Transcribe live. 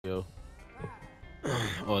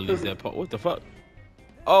Or at least that part. What the fuck?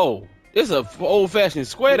 Oh, it's a old-fashioned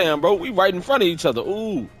square down, bro. We right in front of each other.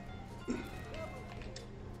 Ooh.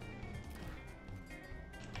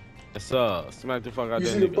 Let's smack the fuck out You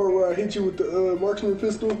that see the nigga. part where I hit you with the marksman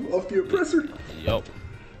pistol off the oppressor? Yup.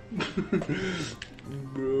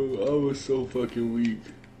 Bro, I was so fucking weak.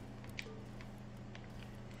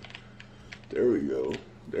 There we go.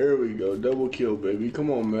 There we go. Double kill, baby. Come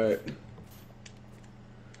on, Matt.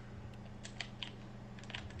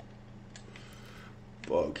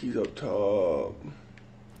 Fuck, he's up top.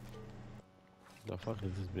 The fuck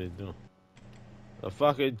is this bitch doing? The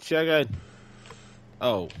fucking chicken.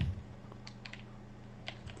 Oh.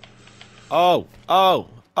 Oh. Oh.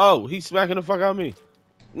 Oh. He's smacking the fuck out of me.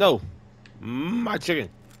 No. My chicken.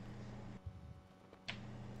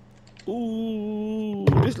 Ooh.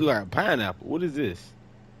 This look like a pineapple. What is this?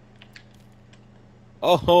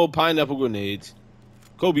 Oh, pineapple grenades.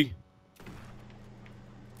 Kobe.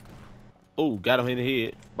 Oh, got him in the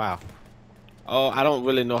head. Wow. Oh, I don't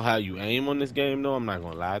really know how you aim on this game, though. I'm not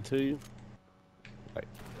gonna lie to you. Like,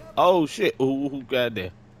 oh shit! Ooh, who got there?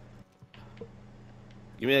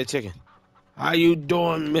 Give me that chicken. How you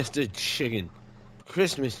doing, Mr. Chicken?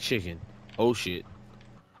 Christmas chicken. Oh shit!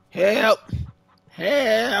 Help!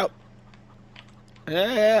 Help!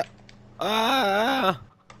 Help! Ah!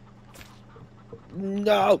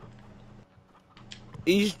 No!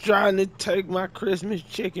 He's trying to take my Christmas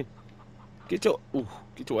chicken. Get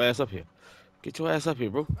your ass up here. Get your ass up here,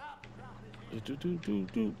 bro.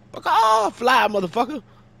 Fuck off, fly, motherfucker.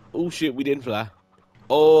 Oh shit, we didn't fly.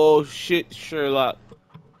 Oh shit, Sherlock.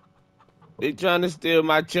 They trying to steal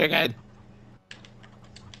my chicken.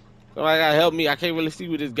 Somebody gotta help me. I can't really see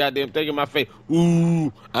with this goddamn thing in my face.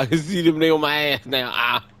 Ooh, I can see them. They on my ass now.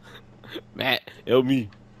 Ah, Matt, help me.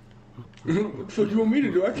 What the fuck you want me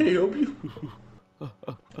to do? I can't help you.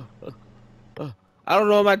 I don't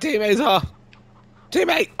know where my teammates are.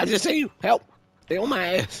 Teammate, I just seen you. Help. They on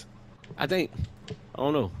my ass. I think. I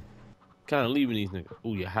don't know. Kind of leaving these niggas.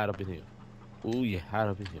 Ooh, you hide up in here. Ooh, you hide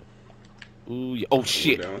up in here. Ooh, yeah. Oh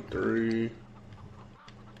shit. Down 3.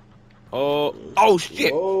 Oh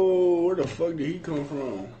shit. Oh, where the fuck did he come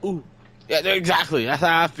from? Ooh. Yeah, exactly. That's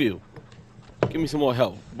how I feel. Give me some more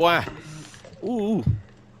help. Boy. Ooh.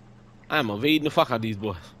 I'm evading the fuck out of these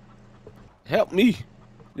boys. Help me.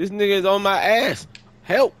 This nigga is on my ass.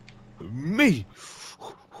 Help me.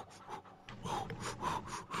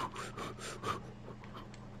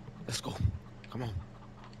 Let's go. Come on.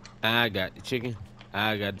 I got the chicken.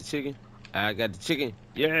 I got the chicken. I got the chicken.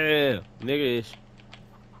 Yeah. Nigga.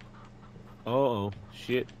 Uh-oh.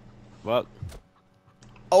 Shit. Fuck.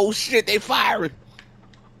 Oh shit, they firing.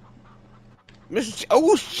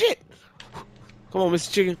 Oh shit. Come on,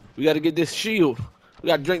 Mr. Chicken. We gotta get this shield. We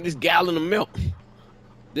gotta drink this gallon of milk.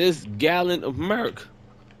 This gallon of milk.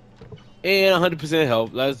 And 100%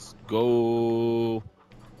 health. Let's go.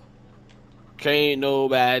 Can't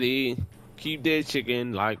nobody keep their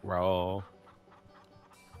chicken like raw.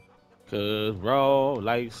 Cause raw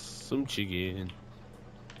likes some chicken.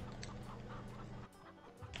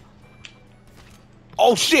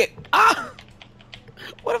 Oh shit! Ah!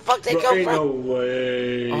 Where the fuck they come ain't from? No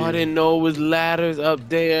way. Oh, I didn't know it was ladders up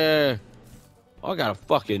there. Oh, I got a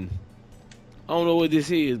fucking... I don't know what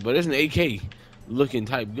this is, but it's an AK looking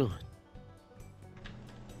type gun.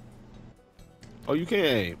 Oh, you can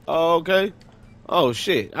aim. Oh, okay. Oh,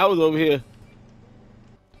 shit. I was over here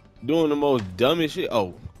doing the most dumbest shit.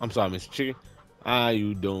 Oh, I'm sorry, Mr. Chicken. How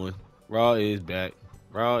you doing? Raw is back.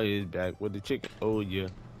 Raw is back with the chicken. Oh, yeah.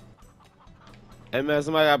 Hey, man,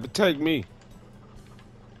 somebody gotta protect me.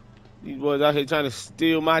 These boys out here trying to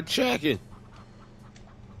steal my chicken.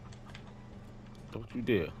 Don't you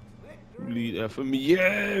dare. You leave that for me.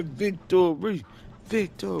 Yeah, victory.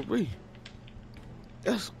 Victory.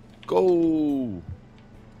 Let's go.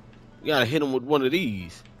 You gotta hit him with one of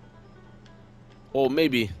these. Or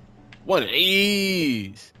maybe one of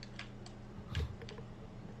these.